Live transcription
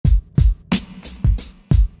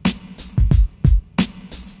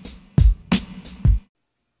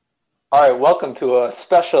All right, welcome to a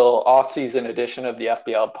special off-season edition of the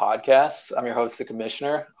FBL podcast. I'm your host, the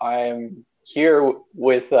Commissioner. I'm here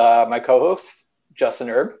with my co-host, Justin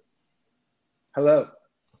Erb. Hello.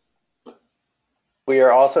 We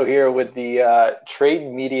are also here with the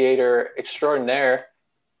trade mediator extraordinaire,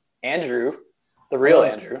 Andrew, the real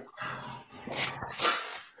Andrew.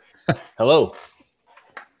 Hello.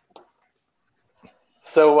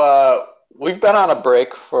 So we've been on a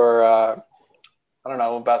break for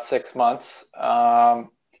about 6 months.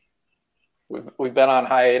 We've been on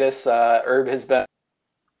hiatus. Herb has been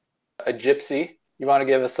a gypsy. You want to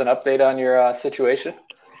give us an update on your situation?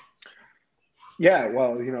 Yeah,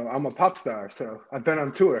 well, I'm a pop star, so I've been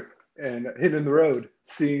on tour and hitting the road,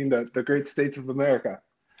 seeing the great states of America.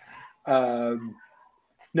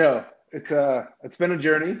 No, it's been a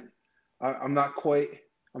journey.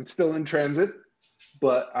 I'm still in transit,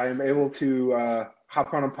 but I am able to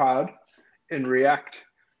hop on a pod and react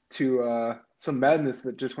to some madness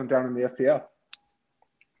that just went down in the FPL.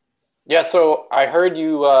 Yeah, so I heard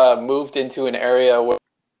you moved into an area where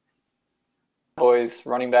boys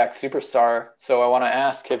running back superstar. So I want to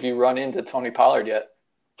ask, have you run into Tony Pollard yet?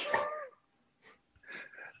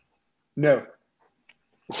 No.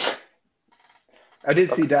 I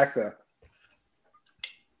did see Dak though.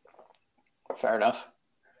 Fair enough.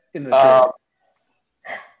 In the trade.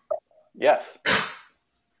 Yes.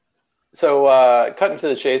 So cutting to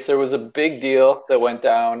the chase, there was a big deal that went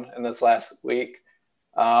down in this last week.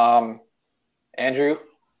 Andrew,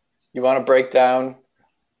 you want to break down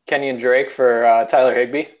Kenyon Drake for Tyler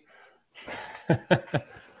Higbee?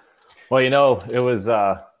 Well, it was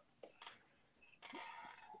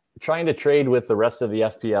trying to trade with the rest of the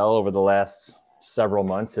FPL over the last several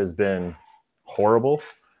months has been horrible.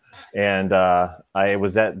 And I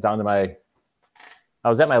was at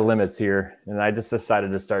my limits here, and I just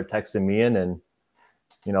decided to start texting me in, and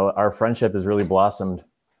our friendship has really blossomed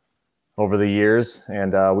over the years,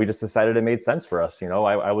 and we just decided it made sense for us.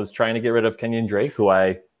 I was trying to get rid of Kenyon Drake, who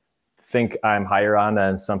I think I'm higher on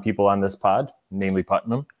than some people on this pod, namely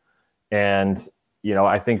Putnam, and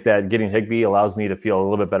I think that getting Higbee allows me to feel a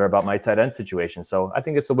little bit better about my tight end situation. So I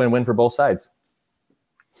think it's a win-win for both sides.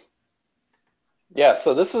 Yeah,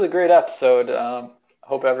 so this was a great episode.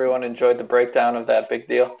 Hope everyone enjoyed the breakdown of that big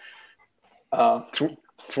deal. That's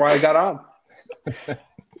why I got on.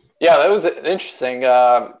 Yeah, that was interesting.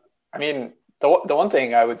 The one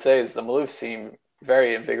thing I would say is the Maloofs seem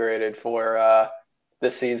very invigorated for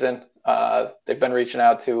this season. They've been reaching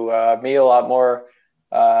out to me a lot more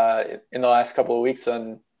in the last couple of weeks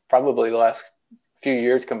than probably the last few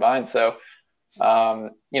years combined. So,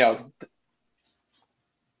 do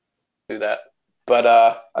that. But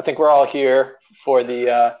I think we're all here for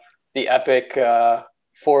the epic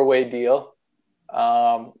four-way deal.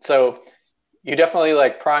 So you definitely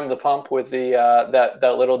primed the pump with the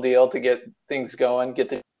that little deal to get things going, get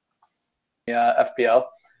the FPL.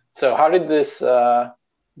 So how did this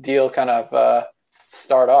deal kind of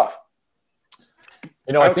start off?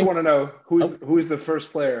 I also want to know who's the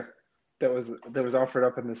first player that was offered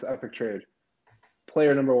up in this epic trade.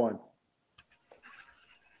 Player number one.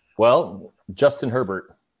 Well, Justin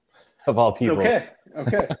Herbert, of all people. Okay.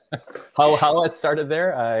 How it started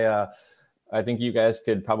there, I think you guys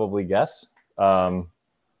could probably guess.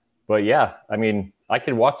 But yeah, I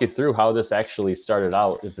could walk you through how this actually started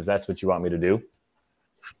out if that's what you want me to do.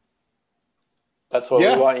 That's what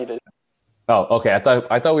we want you to do. Oh, okay.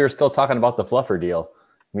 I thought we were still talking about the fluffer deal.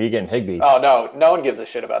 Me getting Higbee. Oh, no one gives a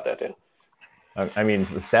shit about that deal.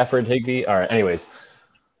 The Stafford Higbee. All right. Anyways,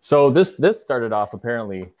 so this started off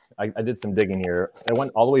apparently. I did some digging here. I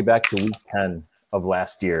went all the way back to week 10 of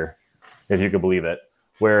last year, if you could believe it,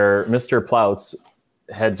 where Mr. Plouts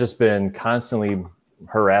had just been constantly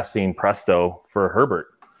harassing Presto for Herbert.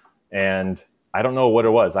 And I don't know what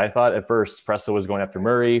it was. I thought at first Presto was going after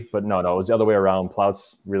Murray, but no, it was the other way around.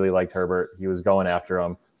 Plouts really liked Herbert. He was going after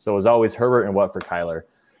him. So it was always Herbert and what for Kyler.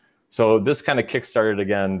 So this kind of kickstarted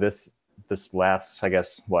again this last,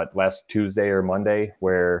 last Tuesday or Monday,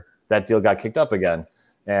 where that deal got kicked up again.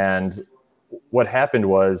 And what happened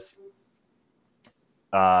was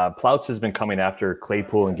Plouts has been coming after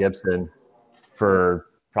Claypool and Gibson for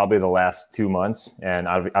probably the last 2 months. And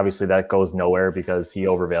obviously that goes nowhere because he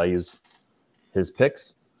overvalues his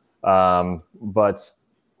picks. But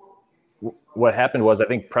what happened was I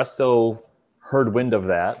think Presto heard wind of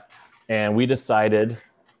that. And we decided,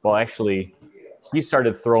 well, actually, he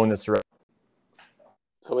started throwing this around.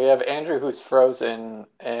 So we have Andrew who's frozen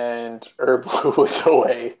and Herb who was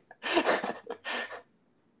away.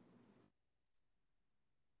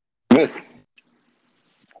 Yes.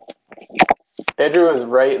 Andrew was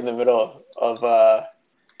right in the middle of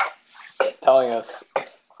telling us,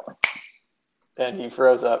 and he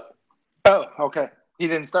froze up. Oh, okay. He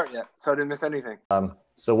didn't start yet, so I didn't miss anything.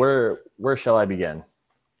 So where shall I begin?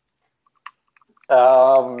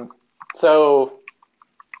 So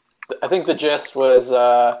I think the gist was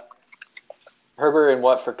Herbert and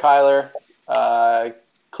what for Kyler.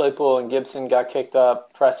 Claypool and Gibson got kicked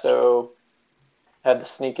up. Presto had to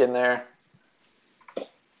sneak in there.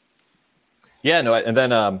 Yeah, no, and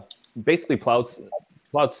then basically Plouts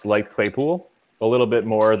liked Claypool a little bit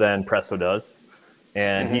more than Presto does,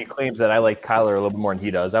 and he claims that I like Kyler a little bit more than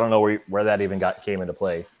he does. I don't know where that even came into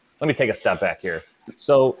play. Let me take a step back here.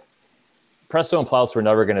 So Presto and Plouts were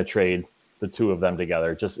never going to trade the two of them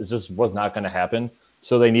together. It just was not going to happen.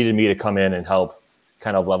 So they needed me to come in and help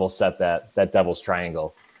kind of level set that devil's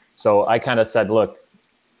triangle. So I kind of said, look,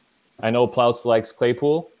 I know Plouts likes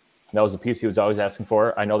Claypool. That was a piece he was always asking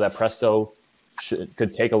for. I know that Presto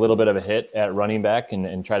could take a little bit of a hit at running back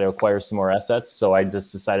and try to acquire some more assets. So I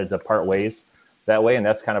just decided to part ways that way. And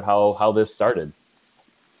that's kind of how this started.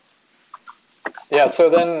 Yeah. So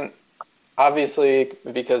then obviously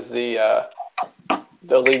because the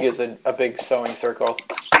league is a big sewing circle,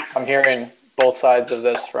 I'm hearing both sides of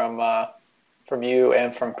this from you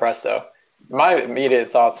and from Presto. My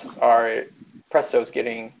immediate thoughts are Presto's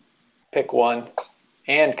getting pick 1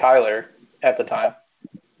 and Kyler at the time.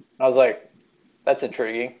 I was like, that's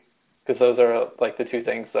intriguing because those are like the two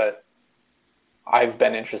things that I've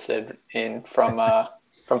been interested in from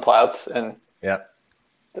Plouts, and yeah,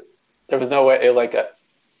 there was no way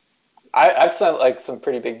I've sent like some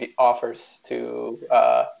pretty big offers to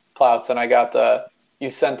Plouts, and I got you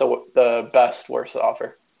sent the best worst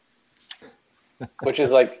offer, which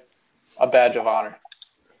is like a badge of honor.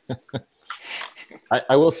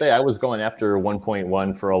 I will say I was going after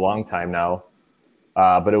 1.1 for a long time now,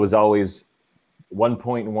 but it was always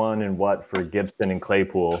 1.1 and what for Gibson and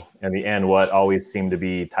Claypool, and the and what always seemed to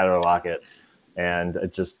be Tyler Lockett, and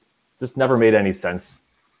it just never made any sense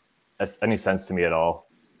to me at all.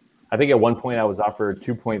 I think at one point I was offered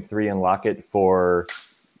 2.3 in Lockett for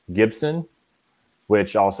Gibson,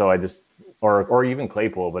 which also I just or even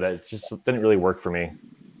Claypool, but it just didn't really work for me.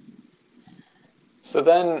 So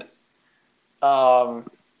then, I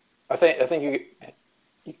think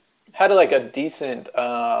you had like a decent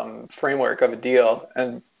framework of a deal,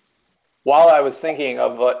 and while I was thinking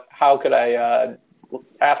of how could I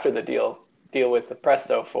after the deal with the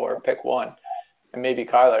Presto for pick 1 and maybe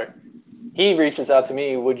Kyler, he reaches out to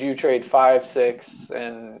me. Would you trade 5, 6,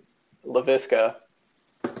 and LaVisca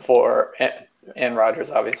for and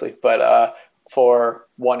Rodgers obviously, but for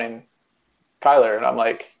 1 and Kyler? And I'm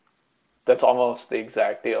like, that's almost the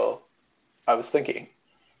exact deal I was thinking.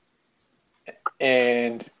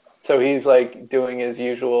 And so he's like doing his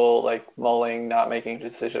usual like mulling, not making a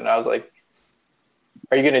decision. I was like,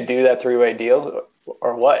 are you going to do that 3-way deal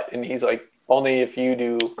or what? And he's like, only if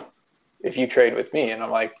you trade with me. And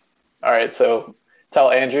I'm like, all right, so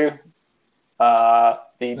tell Andrew the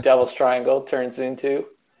Devil's Triangle turns into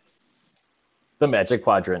the Magic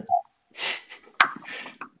Quadrant,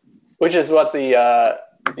 which is what the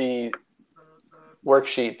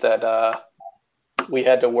worksheet that we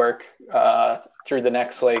had to work through the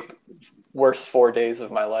next like worst 4 days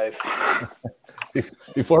of my life.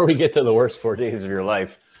 Before we get to the worst 4 days of your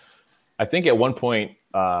life, I think at one point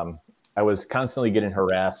I was constantly getting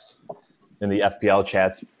harassed in the FPL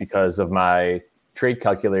chats because of my trade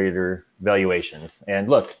calculator valuations. And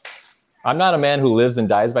look, I'm not a man who lives and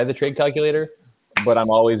dies by the trade calculator, but I'm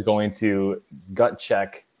always going to gut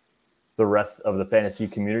check the rest of the fantasy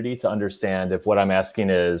community to understand if what I'm asking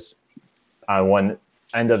is on one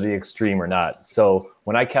end of the extreme or not. So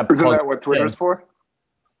when I kept isn't that what Twitter's for?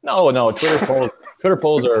 No, Twitter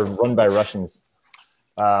polls are run by Russians.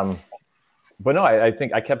 But no, I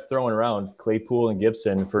think I kept throwing around Claypool and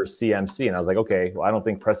Gibson for CMC, and I was like, okay, well, I don't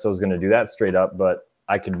think Presto's going to do that straight up, but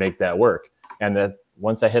I could make that work. And that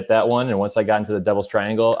once I hit that one, and once I got into the Devil's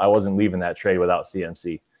Triangle, I wasn't leaving that trade without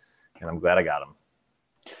CMC, and I'm glad I got him.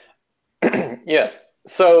 Yes.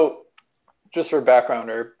 So just for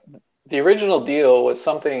backgrounder, the original deal was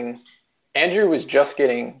something Andrew was just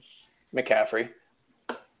getting McCaffrey.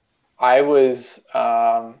 I was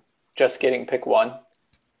just getting pick 1,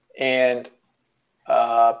 and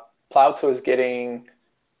Plouts was getting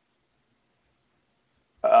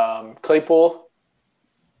Claypool,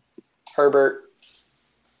 Herbert,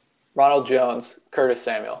 Ronald Jones, Curtis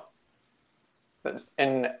Samuel.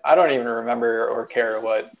 And I don't even remember or care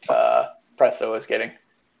what Presto was getting.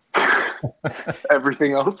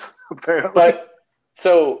 Everything else, apparently. But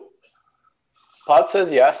so Plouts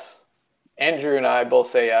says yes. Andrew and I both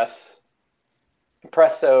say yes.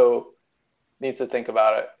 Presto needs to think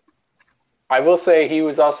about it. I will say he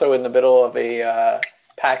was also in the middle of a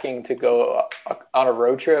packing to go on a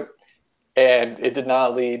road trip, and it did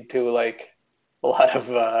not lead to like a lot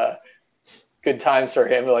of good times for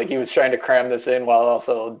him. Like he was trying to cram this in while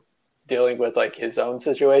also dealing with like his own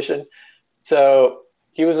situation. So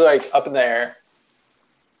he was like up in the air,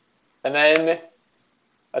 and then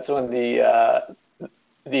that's when the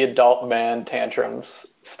adult man tantrums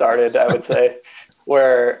started, I would say,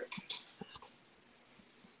 where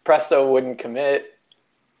Presto wouldn't commit.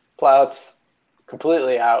 Plouts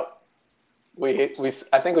completely out. I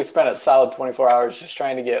think we spent a solid 24 hours just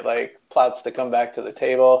trying to get like Plouts to come back to the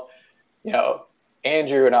table. You know,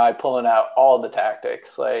 Andrew and I pulling out all the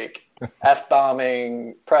tactics, like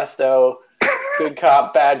F-bombing, Presto, good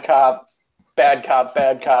cop, bad cop, bad cop,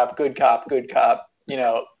 bad cop, good cop, good cop. You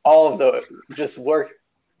know, all of the just work.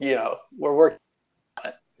 You know, we're working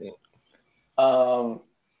on it.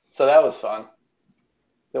 So that was fun.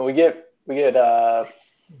 Then we get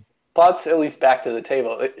Plouts at least back to the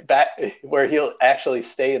table, back where he'll actually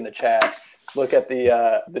stay in the chat, look at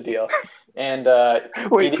the deal. And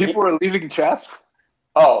wait, people were leaving chats?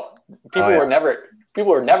 Oh, people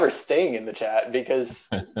were never staying in the chat because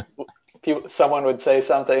someone would say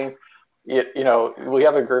something. You know, we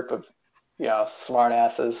have a group of smart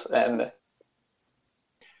asses, and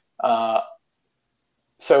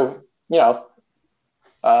so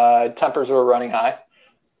tempers were running high,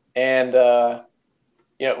 and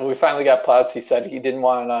we finally got Plouts. He said he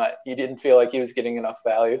didn't feel like he was getting enough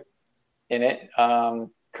value in it.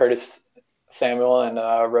 Curtis Samuel and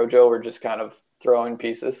Rojo were just kind of throwing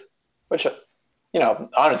pieces, which,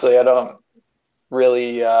 honestly, I don't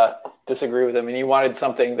really disagree with him. And he wanted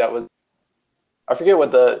something that was, I forget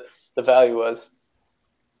what the value was,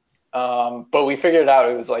 but we figured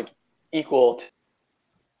out it was like equal to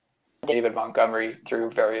David Montgomery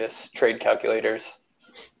through various trade calculators.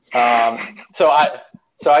 So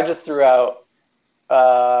I just threw out,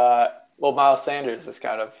 Miles Sanders is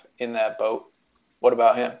kind of in that boat. What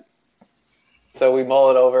about him? So we mull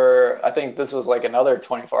it over. I think this was like another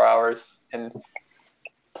 24 hours, and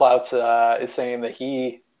Plouts is saying that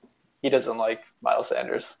he doesn't like Miles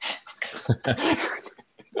Sanders.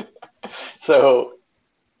 So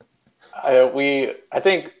I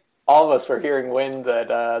think all of us were hearing wind that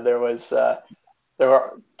there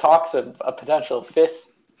were talks of a potential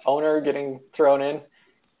fifth owner getting thrown in,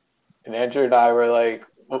 and Andrew and I were like,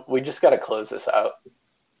 we just got to close this out.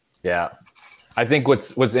 Yeah. I think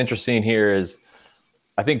what's interesting here is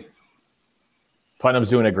I think Putnam's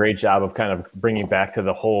doing a great job of kind of bringing back to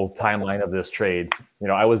the whole timeline of this trade.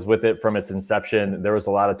 I was with it from its inception. There was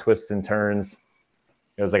a lot of twists and turns.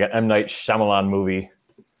 It was like an M. Night Shyamalan movie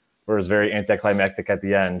where it was very anticlimactic at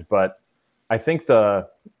the end. But I think the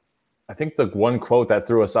one quote that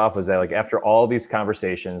threw us off was that, like, after all these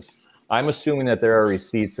conversations, I'm assuming that there are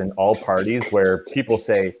receipts in all parties where people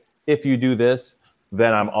say, if you do this,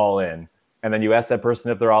 then I'm all in. And then you ask that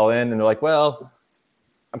person if they're all in, and they're like, well,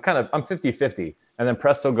 I'm 50-50. And then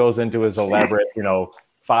Presto goes into his elaborate,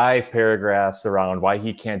 5 paragraphs around why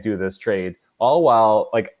he can't do this trade, all while,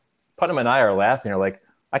 like, Putnam and I are laughing. We're like,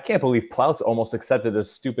 I can't believe Plouts almost accepted this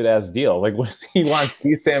stupid ass deal. Like, what does he want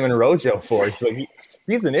C-Sam and Rojo for?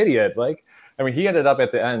 He's an idiot. Like, I mean, he ended up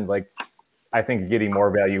at the end, like, I think getting more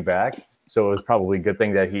value back. So it was probably a good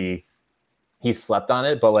thing that he slept on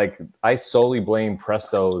it. But, like, I solely blame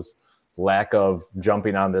Presto's lack of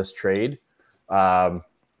jumping on this trade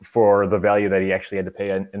for the value that he actually had to pay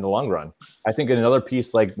in the long run. I think in another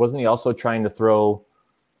piece, like, wasn't he also trying to throw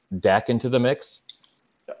Dak into the mix?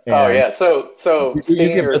 And yeah. So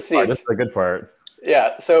speaking of receipts, this is the good part.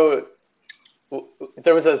 Yeah. So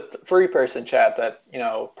there was a 3-person chat that,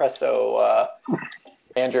 Presto,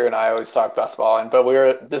 Andrew and I always talk basketball in,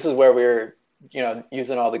 but this is where we were,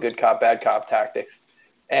 using all the good cop, bad cop tactics.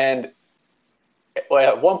 And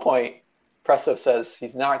at one point, Presto says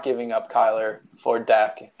he's not giving up Kyler for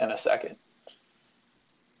Dak in a second.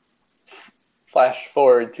 Flash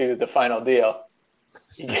forward to the final deal.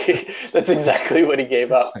 That's exactly what he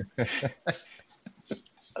gave up.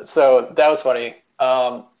 So that was funny.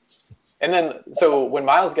 And then, so when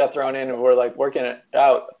Miles got thrown in and we're like working it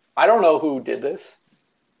out, I don't know who did this,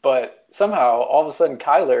 but somehow all of a sudden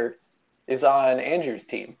Kyler is on Andrew's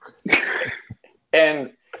team.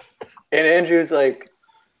 and Andrew's like,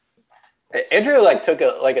 Andrew like took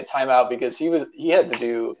a timeout because he had to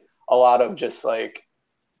do a lot of just like,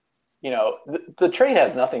 the trade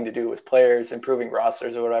has nothing to do with players improving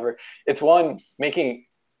rosters or whatever. It's one making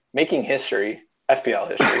history,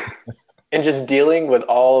 FPL history, and just dealing with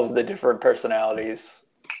all of the different personalities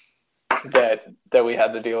that we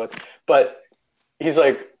had to deal with. But he's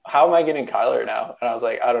like, how am I getting Kyler now? And I was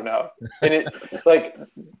like, I don't know. And it like,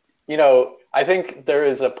 I think there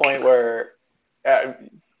is a point where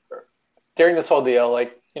during this whole deal,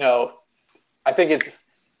 I think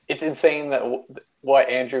it's insane that what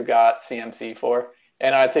Andrew got CMC for,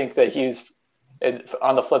 and I think that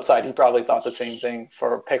on the flip side, he probably thought the same thing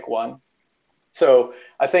for pick 1. So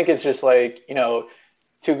I think it's just like,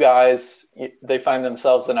 two guys, they find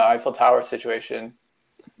themselves in an Eiffel Tower situation.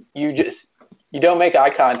 You don't make eye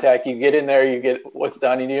contact. You get in there, you get what's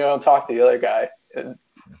done, and you don't talk to the other guy. And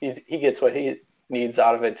he gets what he needs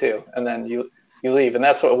out of it too, and then you leave, and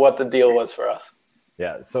that's what the deal was for us.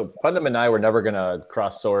 Yeah. So Putnam and I were never gonna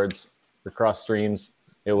cross swords or cross streams.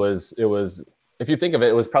 It was if you think of it,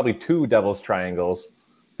 it was probably 2 devil's triangles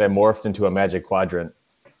that morphed into a magic quadrant.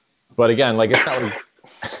 But again, like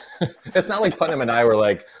it's not like Putnam and I were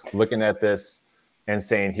like looking at this and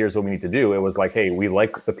saying, here's what we need to do. It was like, hey, we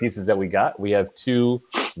like the pieces that we got. We have 2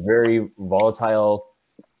 very volatile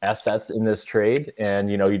assets in this trade. And,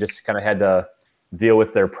 you just kind of had to deal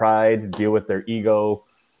with their pride, deal with their ego,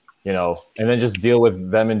 and then just deal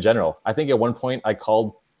with them in general. I think at one point I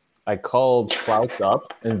called Clouts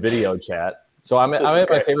up in video chat. So I'm at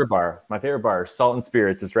my favorite bar. My favorite bar, Salt and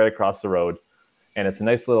Spirits, is right across the road. And it's a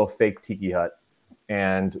nice little fake tiki hut.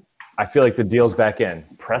 And I feel like the deal's back in.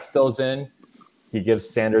 Presto's in. He gives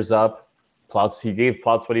Sanders up. He gave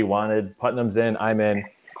Plouts what he wanted. Putnam's in. I'm in.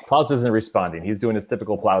 Plouts isn't responding. He's doing his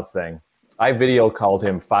typical Plouts thing. I video called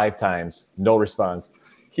him 5 times. No response.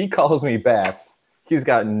 He calls me back. He's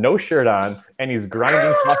got no shirt on, and he's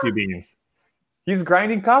grinding coffee beans. He's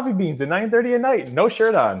grinding coffee beans at 9:30 at night. No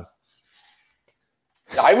shirt on.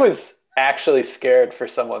 I was actually scared for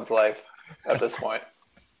someone's life at this point.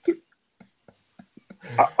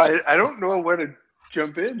 I don't know where to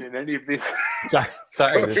jump in any of these.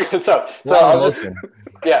 Sorry. So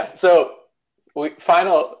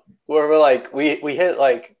we're like we hit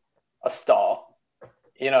like a stall,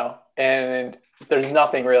 and there's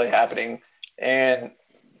nothing really happening. And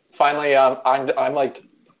finally, I'm like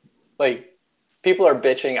people are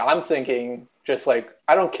bitching. I'm thinking just like,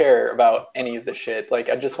 I don't care about any of the shit. Like,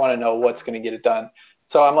 I just want to know what's going to get it done.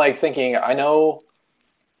 So I'm like thinking, I know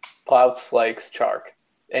Plouts likes Chark,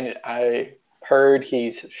 and I heard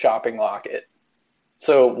he's shopping Lockett.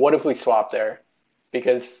 So what if we swap there?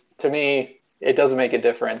 Because to me, it doesn't make a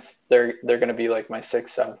difference. They're going to be like my 6th,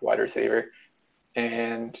 7th wide receiver.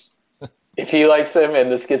 And if he likes him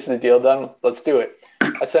and this gets the deal done, let's do it.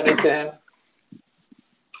 I sent it to him.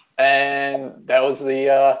 And that was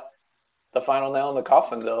the final nail in the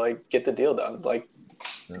coffin to like get the deal done. Like,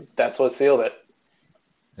 that's what sealed it.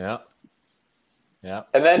 Yeah. Yeah.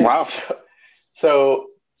 And then wow. So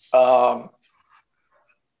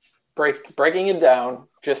breaking it down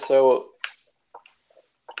just so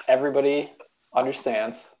everybody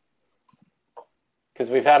understands, because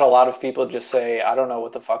we've had a lot of people just say, I don't know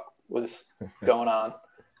what the fuck was going on.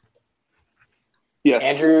 Yes.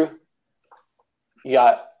 Andrew, you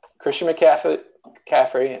got Christian McCaffrey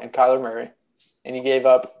and Kyler Murray, and you gave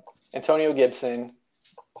up Antonio Gibson,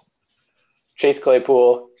 Chase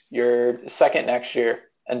Claypool, your 2nd next year,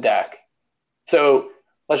 and Dak. So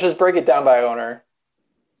let's just break it down by owner.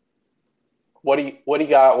 What do you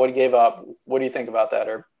got? What he gave up? What do you think about that,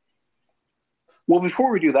 Herb? Well,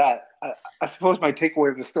 before we do that, I suppose my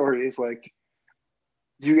takeaway of the story is like,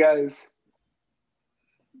 you guys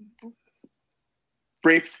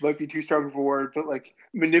raped might be too strong of a word, but like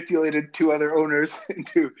manipulated 2 other owners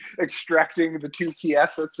into extracting the 2 key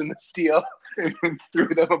assets in this deal and threw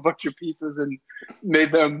them a bunch of pieces and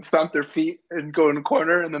made them stomp their feet and go in a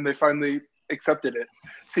corner, and then they finally accepted it.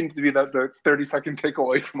 Seems to be the 30-second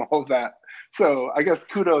takeaway from all of that. So I guess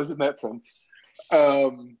kudos in that sense.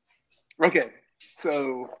 Okay,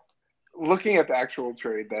 so looking at the actual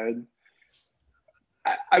trade then,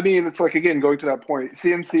 I mean, it's like, again, going to that point,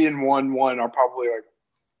 CMC and 1-1 are probably like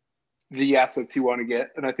the assets you want to get.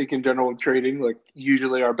 And I think in general trading, like,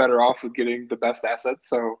 usually are better off with getting the best assets.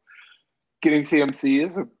 So getting CMC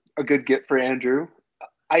is a good get for Andrew.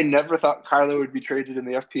 I never thought Kyler would be traded in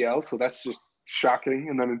the FPL, so that's just shocking.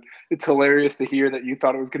 And then it's hilarious to hear that you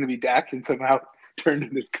thought it was going to be Dak and somehow turned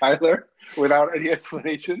into Kyler without any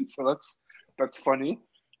explanation. So that's funny.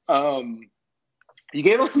 You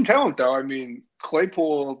gave us some talent, though. I mean,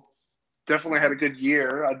 Claypool definitely had a good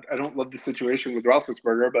year. I don't love the situation with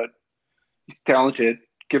Roethlisberger, but he's talented.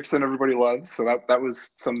 Gibson, everybody loves, so that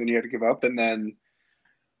was something you had to give up. And then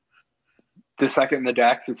the 2nd in the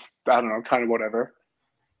Dak is, I don't know, kind of whatever.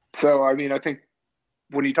 So, I mean, I think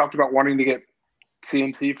when you talked about wanting to get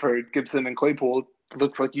CMC for Gibson and Claypool, it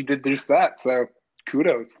looks like you did just that. So,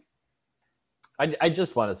 kudos. I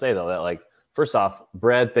just want to say, though, that, like, First off,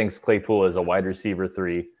 Brad thinks Claypool is a wide receiver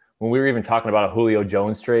 3. When we were even talking about a Julio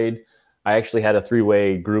Jones trade, I actually had a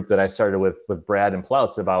 3-way group that I started with Brad and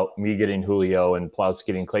Ploutz about me getting Julio and Ploutz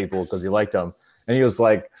getting Claypool because he liked him. And he was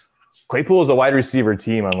like, Claypool is a wide receiver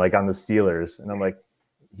team on the Steelers. And I'm like,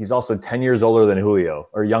 he's also 10 years older than Julio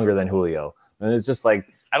or younger than Julio. And it's just like,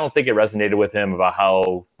 I don't think it resonated with him about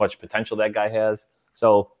how much potential that guy has.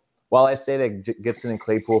 So while I say that Gibson and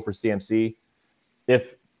Claypool for CMC,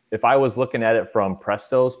 if I was looking at it from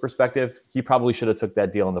Presto's perspective, he probably should have took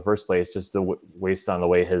that deal in the first place, just to waste on the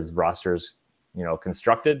way his roster's,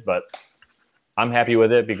 constructed. But I'm happy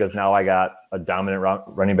with it because now I got a dominant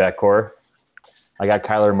running back core. I got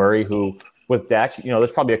Kyler Murray, who with Dak,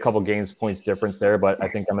 there's probably a couple games points difference there, but I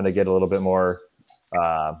think I'm going to get a little bit more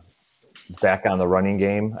back on the running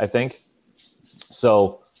game, I think.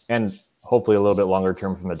 So, and hopefully a little bit longer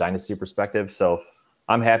term from a dynasty perspective. So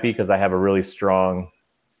I'm happy because I have a really strong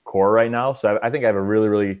core right now. So I think I have a really,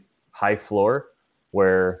 really high floor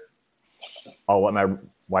where I'll let my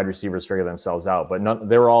wide receivers figure themselves out. But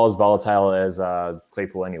they were all as volatile as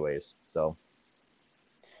Claypool anyways. So.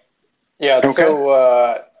 Yeah, okay.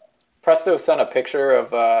 So Presto sent a picture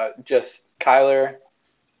of just Kyler,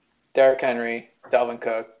 Derrick Henry, Dalvin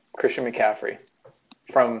Cook, Christian McCaffrey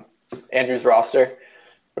from Andrew's roster.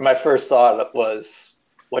 But my first thought was,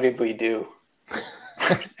 what did we do?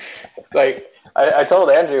 I told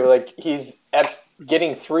Andrew, he's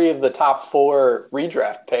getting 3 of the top 4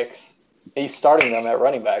 redraft picks. He's starting them at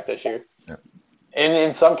running back this year. Yeah. And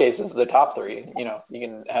in some cases, the top 3, you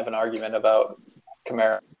can have an argument about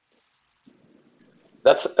Kamara.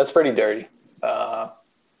 That's pretty dirty.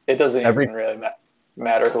 It doesn't even really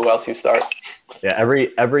matter who else you start. Yeah,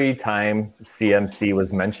 every time CMC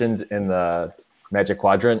was mentioned in the Magic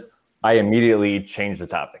Quadrant, I immediately changed the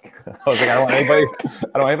topic. I was like, I don't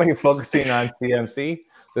want anybody focusing on CMC.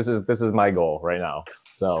 This is my goal right now.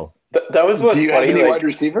 So that was what's funny. Do you have any wide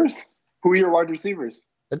receivers? Who are your wide receivers?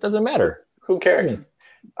 It doesn't matter. Who cares?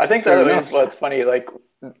 I think that is what's funny.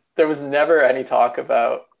 There was never any talk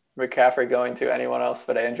about McCaffrey going to anyone else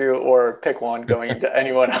but Andrew, or pick one going to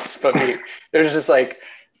anyone else but me. It was just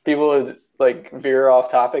people would veer off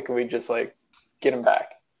topic and we'd just get him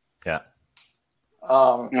back. Yeah.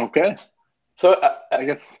 Okay. So I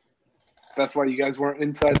guess that's why you guys weren't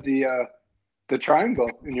inside the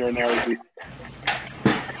triangle in your analogy.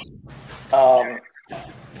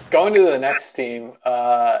 Going to the next team,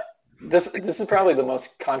 this is probably the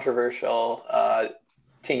most controversial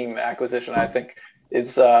team acquisition, I think.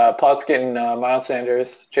 Is Ploutz getting Miles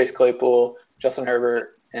Sanders, Chase Claypool, Justin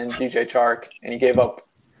Herbert, and DJ Chark, and he gave up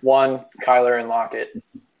 1, Kyler, and Lockett.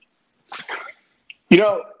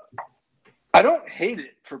 I don't hate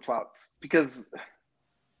it for Ploutz because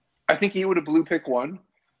I think he would have blue pick 1.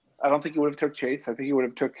 I don't think he would have took Chase. I think he would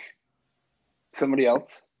have took somebody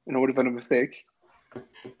else, and it would have been a mistake.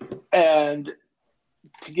 And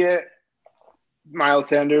to get Miles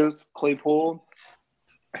Sanders, Claypool,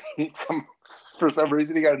 for some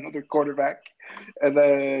reason he got another quarterback, and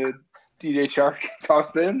then DJ Chark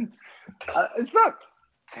tossed in. It's not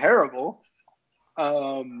terrible.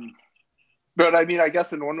 But I mean, I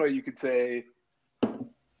guess in one way you could say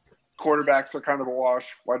quarterbacks are kind of a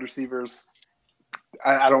wash. Wide receivers,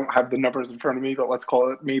 I don't have the numbers in front of me, but let's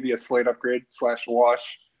call it maybe a slight upgrade /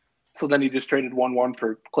 wash. So then he just traded 1-1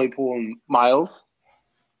 for Claypool and Miles.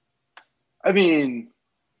 I mean,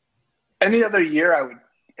 any other year I would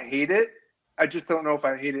hate it. I just don't know if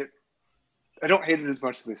I hate it. I don't hate it as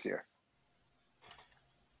much this year.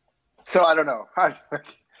 So I don't know. I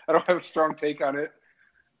don't have a strong take on it.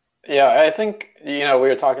 Yeah, I think, we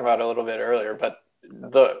were talking about it a little bit earlier, but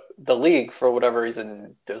the league, for whatever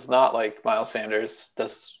reason, does not like Miles Sanders,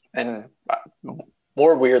 and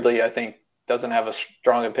more weirdly, I think, doesn't have a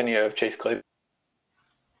strong opinion of Chase Claypool.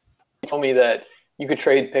 He told me that you could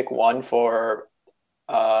trade pick 1 for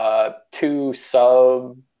 2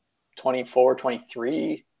 sub 24,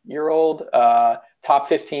 23-year-old top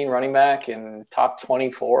 15 running back and top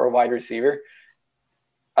 24 wide receiver.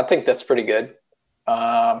 I think that's pretty good.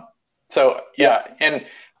 So yeah, and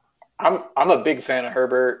I'm a big fan of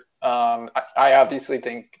Herbert. I obviously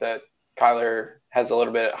think that Kyler has a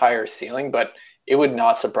little bit higher ceiling, but it would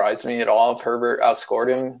not surprise me at all if Herbert outscored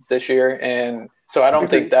him this year. And so I don't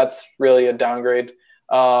think that's really a downgrade.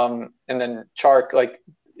 And then Chark,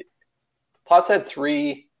 Ploutz had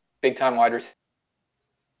 3 big-time wide receivers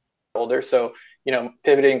older. So,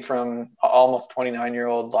 pivoting from almost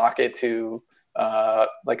 29-year-old Lockett to a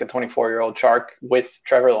 24-year-old Chark with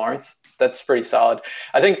Trevor Lawrence, that's pretty solid.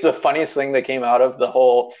 I think the funniest thing that came out of the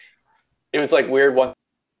whole, it was weird once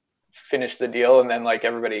finished the deal and then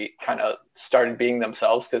everybody kind of started being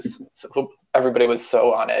themselves because everybody was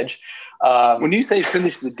so on edge. When you say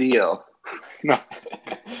finish the deal, no,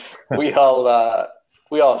 we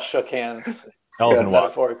all shook hands. Elephant walk.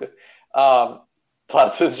 Metaphorically.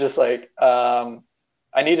 Plus, was just like,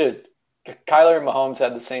 I needed. Kyler and Mahomes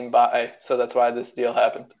had the same bye, so that's why this deal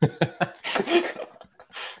happened.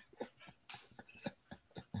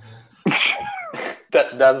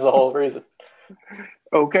 That's the whole reason.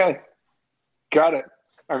 Okay, got it.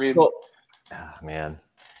 I mean, man,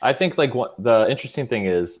 I think like the interesting thing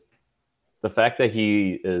is the fact that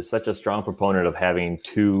he is such a strong proponent of having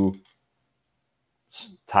two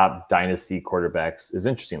top dynasty quarterbacks is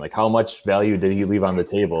interesting. Like, how much value did he leave on the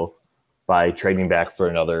table by trading back for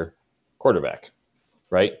another quarterback?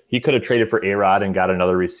 Right? He could have traded for A-Rod and got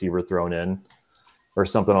another receiver thrown in or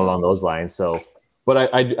something along those lines. So,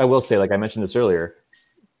 but I will say, like I mentioned this earlier,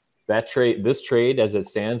 this trade as it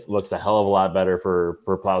stands looks a hell of a lot better for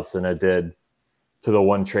Plauts than it did to the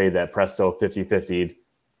one trade that Presto 50-50'd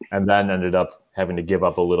and then ended up having to give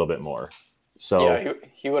up a little bit more. So yeah,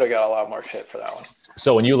 he would have got a lot more shit for that one.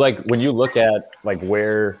 So when you look at like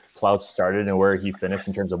where Plauts started and where he finished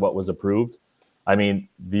in terms of what was approved, I mean,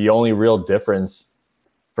 the only real difference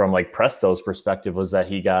from like Presto's perspective was that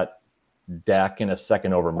he got Dak in a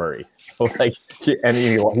second over Murray, and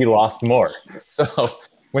he lost more. So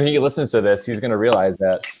when he listens to this, he's going to realize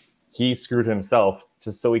that he screwed himself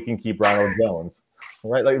just so he can keep Ronald Jones,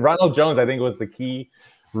 right? Like Ronald Jones, I think was the key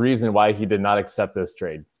reason why he did not accept this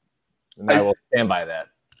trade. And I will stand by that.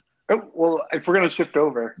 Well, if we're going to shift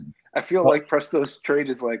over, I feel like Presto's trade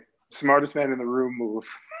is like smartest man in the room move.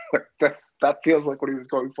 that feels like what he was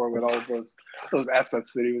going for with all of those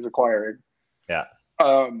assets that he was acquiring. Yeah.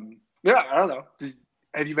 Yeah, I don't know.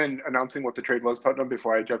 Have you been announcing what the trade was, Putnam,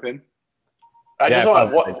 before I jump in? I just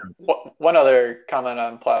want one other comment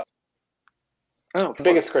on Platt. Oh, the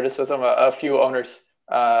biggest criticism, a few owners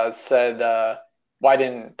said, why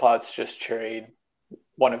didn't Plauts just trade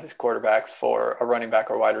one of his quarterbacks for a running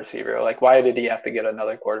back or wide receiver? Like, why did he have to get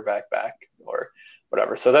another quarterback back or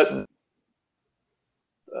whatever? So that,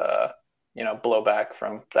 blowback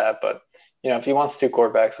from that. But, if he wants two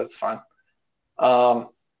quarterbacks, that's fine.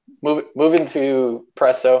 Moving to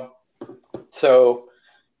Presto. So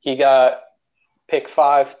he got pick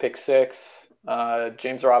 5, pick 6,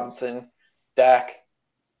 James Robinson, Dak,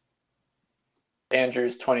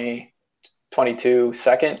 Andrews 2022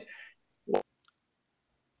 second,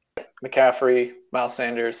 McCaffrey, Miles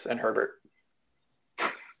Sanders, and Herbert.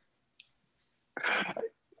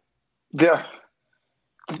 Yeah.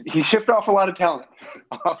 He shipped off a lot of talent.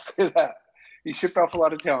 I'll say that. He shipped off a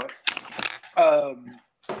lot of talent.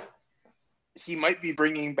 He might be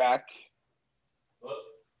bringing back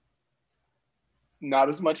not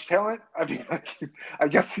as much talent. I mean, I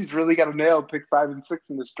guess he's really got to nail pick 5 and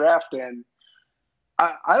 6 in this draft, and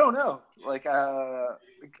I don't know. I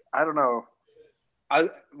don't know.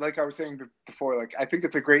 Like I was saying before, I think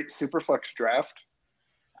it's a great super flex draft.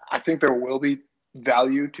 I think there will be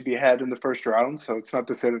value to be had in the first round, so it's not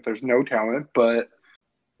to say that there's no talent, but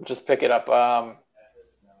just pick it up.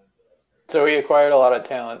 So he acquired a lot of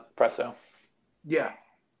talent, Presto. Yeah.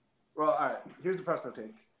 Well, all right. Here's the Presto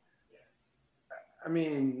take. I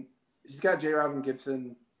mean, he's got J-Rob and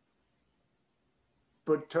Gibson,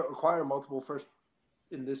 but to acquire multiple first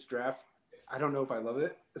in this draft, I don't know if I love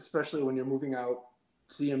it, especially when you're moving out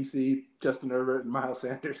CMC, Justin Herbert, and Miles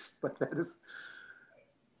Sanders. That is,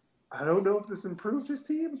 I don't know if this improves his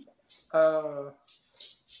team. He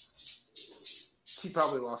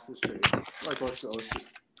probably lost this trade. Let's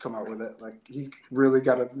just come out with it. He's really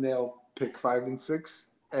got to nail pick 5 and 6,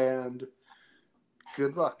 and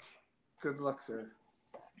good luck. Good luck, sir.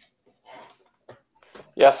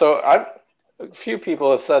 Yeah, so a few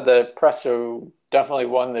people have said that Presto definitely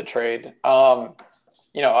won the trade. I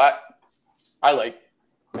like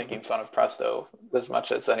making fun of Presto as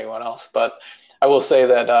much as anyone else, but I will say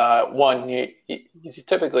that one, he's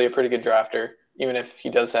typically a pretty good drafter, even if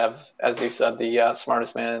he does have, as you said, the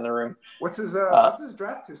smartest man in the room. What's his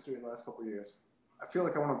draft history in the last couple of years? I feel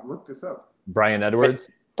like I want to look this up. Braylon Edwards.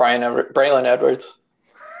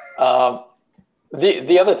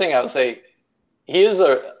 The other thing I would say, he is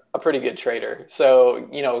a pretty good trader. So,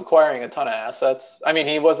 acquiring a ton of assets. I mean,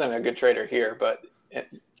 he wasn't a good trader here, but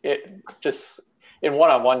it just in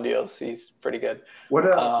one-on-one deals, he's pretty good.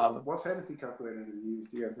 What fantasy calculator does he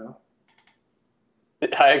use? Do you guys know?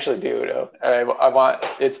 I actually do know. I want.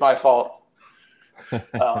 It's my fault.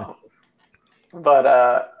 But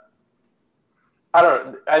I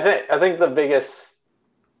don't. I think the biggest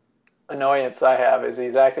annoyance I have is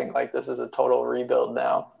he's acting like this is a total rebuild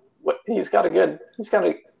now. He's got a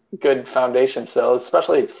good foundation still,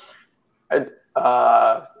 especially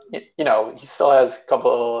he still has a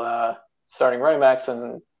couple starting running backs,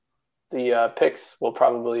 and the picks will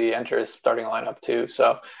probably enter his starting lineup too.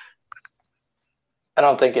 So I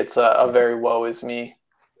don't think it's a very woe is me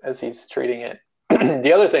as he's treating it.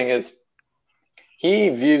 The other thing is he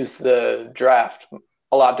views the draft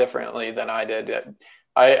a lot differently than I did.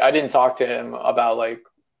 I didn't talk to him about like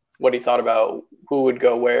what he thought about who would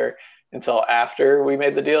go where until after we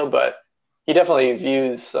made the deal, but he definitely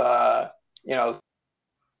views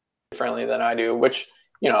differently than I do, which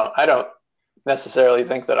I don't necessarily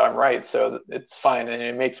think that I'm right, so it's fine, and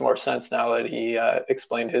it makes more sense now that he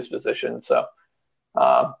explained his position. So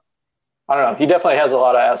I don't know. He definitely has a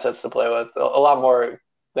lot of assets to play with, a lot more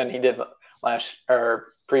than he did last or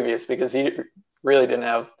previous, because he really didn't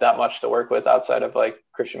have that much to work with outside of like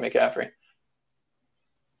Christian McCaffrey.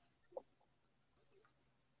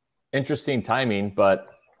 Interesting timing, but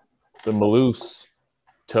the Maloofs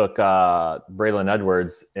took Braylon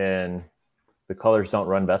Edwards in the Colors Don't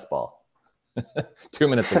Run Best Ball 2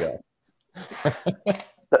 minutes ago.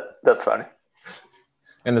 That's funny.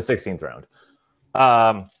 In the 16th round.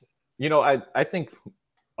 I think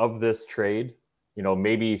of this trade,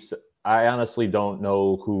 maybe I honestly don't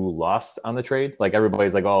know who lost on the trade. Like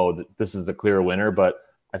everybody's like, oh, this is the clear winner, but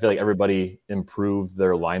I feel like everybody improved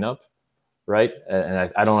their lineup, right?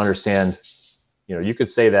 And I don't understand. You could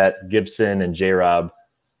say that Gibson and J-Rob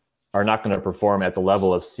are not going to perform at the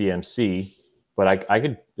level of CMC, but I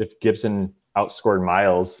could, if Gibson outscored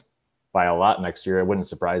Miles by a lot next year, it wouldn't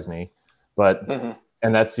surprise me. But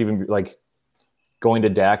and that's even like going to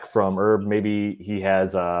Dak from Herb. Maybe he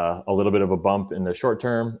has a little bit of a bump in the short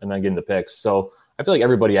term and then getting the picks. So I feel like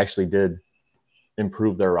everybody actually did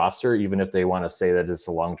improve their roster, even if they want to say that it's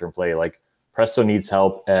a long-term play. Like Presto needs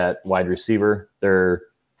help at wide receiver.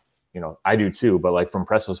 I do too, but like from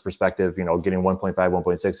Presto's perspective, getting 1.5,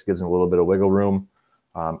 1.6 gives him a little bit of wiggle room.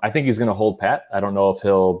 I think he's going to hold pat. I don't know if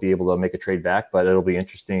he'll be able to make a trade back, but it'll be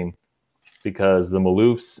interesting because the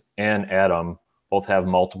Maloofs and Adam both have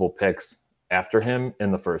multiple picks after him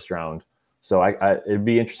in the first round. So it'd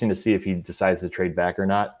be interesting to see if he decides to trade back or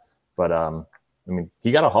not. But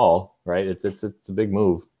he got a haul, right? It's a big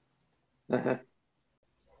move. Mm-hmm.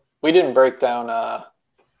 We didn't break down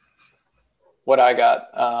what I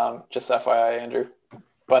got, just FYI, Andrew.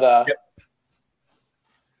 But yep.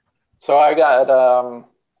 So I got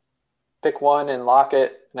pick 1 in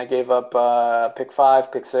Lockett, and I gave up pick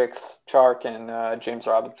 5, pick 6, Chark, and James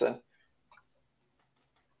Robinson.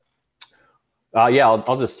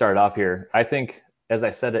 I'll just start off here. I think, as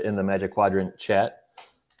I said it in the Magic Quadrant chat,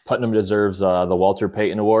 Putnam deserves the Walter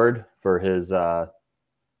Payton Award for his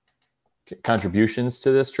contributions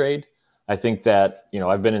to this trade. I think that,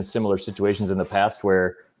 I've been in similar situations in the past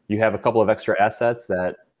where you have a couple of extra assets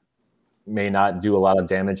that may not do a lot of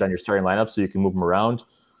damage on your starting lineup, so you can move them around.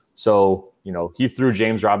 So, he threw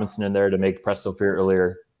James Robinson in there to make Presto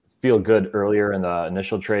feel good earlier in the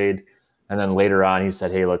initial trade. And then later on, he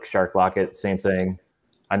said, hey, look, Shark Lockett, same thing.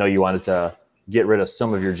 I know you wanted to get rid of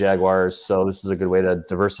some of your Jaguars, so this is a good way to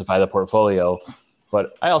diversify the portfolio.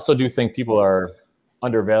 But I also do think people are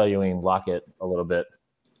undervaluing Lockett a little bit.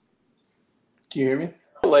 Do you hear me?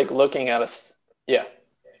 Like looking at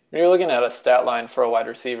when you're looking at a stat line for a wide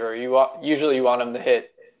receiver, usually you want him to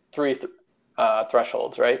hit 3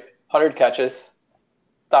 thresholds, right? 100 catches,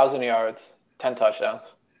 1,000 yards, 10 touchdowns.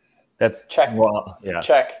 That's check. Well, yeah.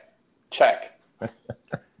 Check.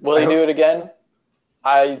 Will he do it again?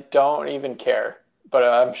 I don't even care, but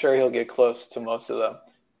I'm sure he'll get close to most of them.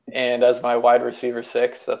 And as my wide receiver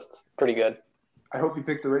 6, that's pretty good. I hope you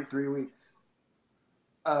picked the right 3 weeks.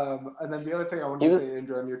 And then the other thing I wanted to say,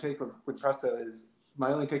 Andrew, on your take with Presto is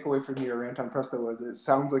my only takeaway from your rant on Presto was it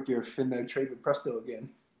sounds like you're finna trade with Presto again.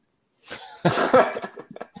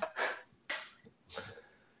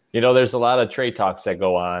 There's a lot of trade talks that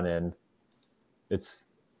go on, and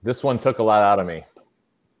this one took a lot out of me.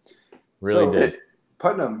 Really did.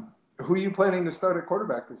 Putnam, who are you planning to start at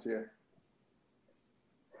quarterback this year?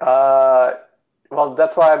 Well,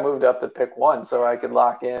 that's why I moved up to pick 1 so I could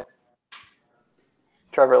lock in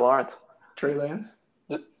Trevor Lawrence. Trey Lance?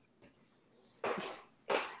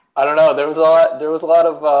 I don't know. There was a lot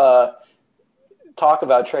of talk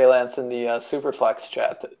about Trey Lance in the Superflex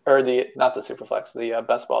chat, or not the Superflex, the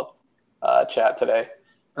Best Ball chat today.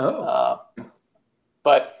 Oh.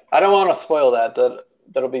 But I don't want to spoil that.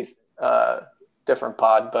 That'll be different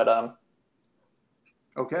pod. But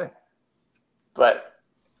okay. But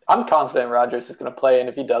I'm confident Rodgers is going to play, and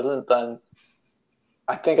if he doesn't, then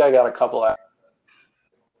I think I got a couple.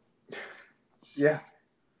 Yeah.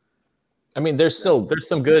 I mean, there's some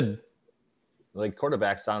good like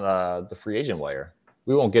quarterbacks on the free agent wire.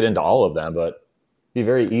 We won't get into all of them, but be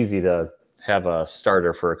very easy to have a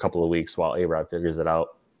starter for a couple of weeks while A-Rod figures it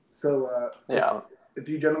out. So Yeah. if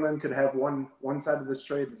you gentlemen could have one side of this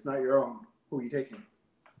trade that's not your own, who are you taking?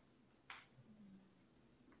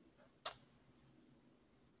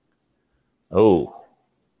 Oh,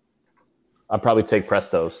 I'll probably take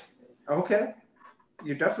Prestos. Okay.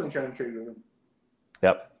 You're definitely trying to trade with him.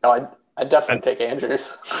 Yep. No, I'd definitely take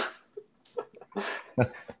Andrews.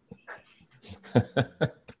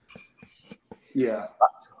 Yeah.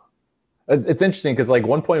 It's interesting because like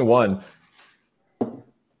 1.1,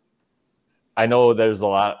 I know there's a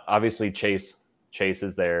lot. Obviously, Chase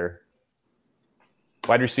is there.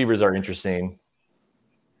 Wide receivers are interesting.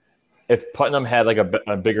 If Putnam had like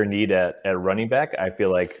a bigger need at running back, I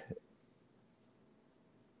feel like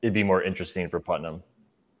it'd be more interesting for Putnam.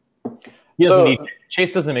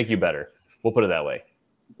 Chase doesn't make you better. We'll put it that way.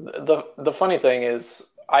 The funny thing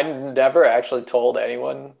is, I never actually told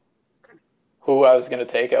anyone who I was going to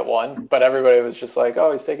take at 1, but everybody was just like,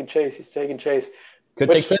 "Oh, he's taking Chase. He's taking Chase."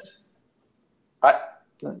 Could take Fitz. I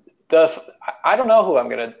don't know who I'm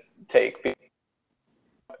going to take.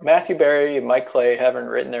 Matthew Berry and Mike Clay haven't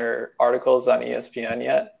written their articles on ESPN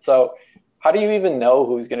yet. So how do you even know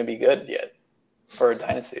who's going to be good yet for a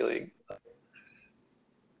dynasty league? I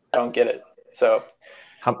don't get it. So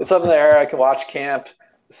it's up there. I can watch camp,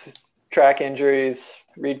 track injuries,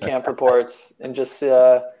 read camp reports, and just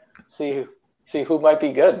see who might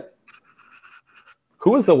be good.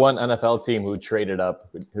 Who was the one NFL team who traded up?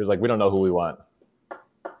 Who was like, we don't know who we want?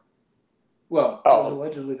 Well, it was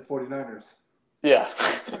allegedly the 49ers. Yeah.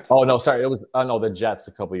 Oh, no, sorry. It was the Jets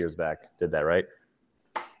a couple years back did that, right?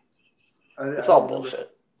 It's all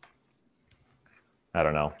bullshit. I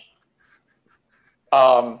don't know.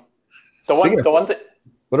 The one thing.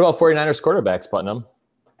 What about 49ers quarterbacks, Putnam?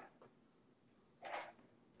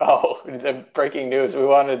 Oh, the breaking news. We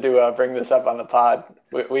wanted to bring this up on the pod.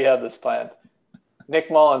 We had this planned. Nick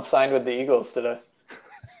Mullins signed with the Eagles today.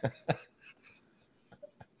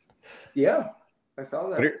 Yeah, I saw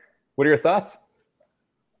that. What are your thoughts?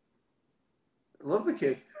 I love the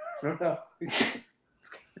kid.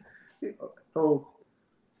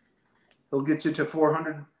 He'll get you to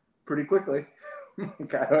 400 pretty quickly.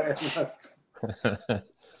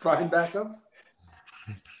 Fine backup.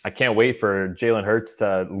 I can't wait for Jalen Hurts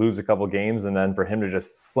to lose a couple games and then for him to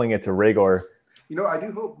just sling it to Rager. You know, I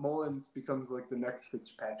do hope Mullins becomes like the next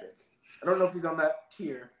Fitzpatrick. I don't know if he's on that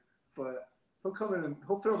tier, but he'll come in and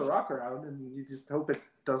he'll throw the rock around, and you just hope it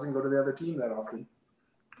doesn't go to the other team that often.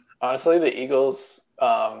 Honestly, the Eagles'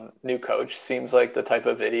 new coach seems like the type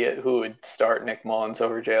of idiot who would start Nick Mullins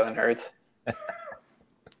over Jalen Hurts.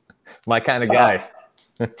 My kind of guy.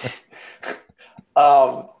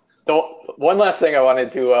 The one last thing I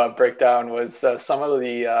wanted to break down was some of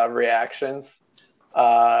the reactions.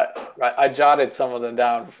 I jotted some of them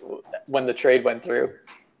down when the trade went through,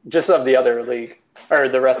 just of the other league or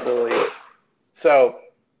the rest of the league. So,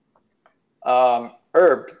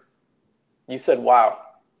 Herb, you said, "Wow."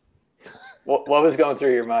 What was going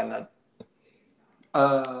through your mind then?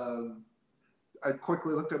 I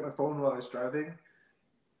quickly looked at my phone while I was driving,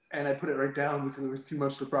 and I put it right down because it was too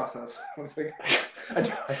much to process. I was like,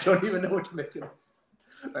 I don't even know what to make of this.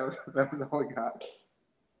 That was all I got.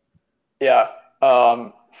 Yeah.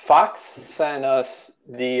 Fox sent us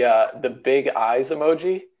the big eyes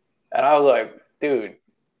emoji, and I was like, dude,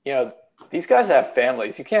 these guys have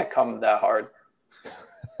families. You can't come that hard.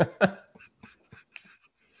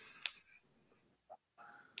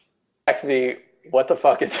 Text me, what the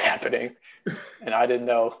fuck is happening? And I didn't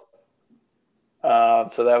know.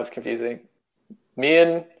 So that was confusing.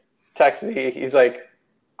 Mian texts me. He's like,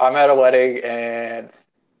 I'm at a wedding and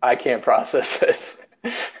I can't process this.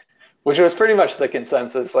 Which was pretty much the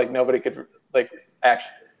consensus. Like, nobody could,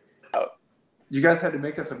 actually out. You guys had to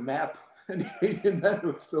make us a map. And even then, it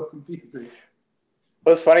was still confusing.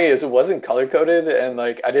 What's funny is it wasn't color coded, and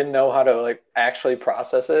I didn't know how to actually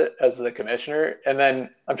process it as the commissioner. And then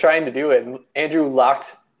I'm trying to do it, and Andrew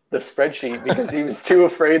locked the spreadsheet because he was too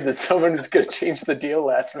afraid that someone was going to change the deal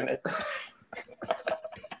last minute.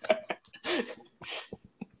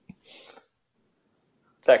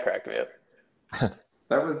 That cracked me up.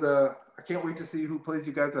 That was I can't wait to see who plays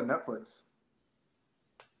you guys on Netflix.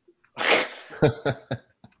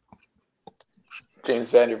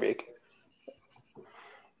 James Vanderbeek.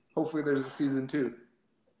 Hopefully there's a season 2.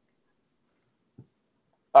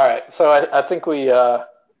 All right, so I think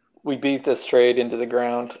we beat this trade into the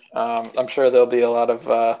ground. I'm sure there'll be a lot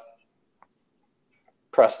of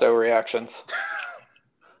presto reactions.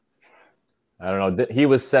 I don't know. He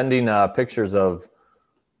was sending pictures of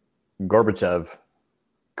Gorbachev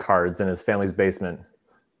cards in his family's basement.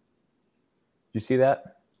 you see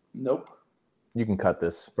that? Nope. You can cut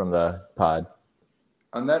this from the pod.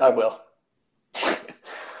 On that, I will. All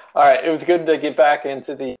right. It was good to get back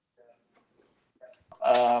into the.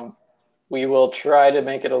 We will try to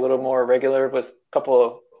make it a little more regular with a couple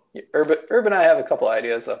of Herb and I have a couple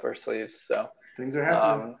ideas up our sleeves. So things are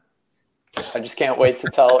happening. I just can't wait to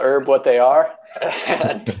tell Herb what they are.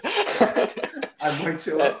 I might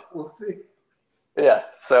show up. We'll see. Yeah.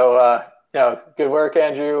 So good work,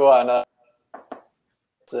 Andrew. On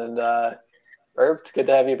and Herb, it's good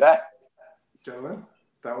to have you back. Gentlemen,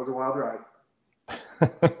 that was a wild ride.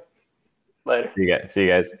 Later. See you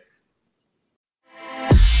guys.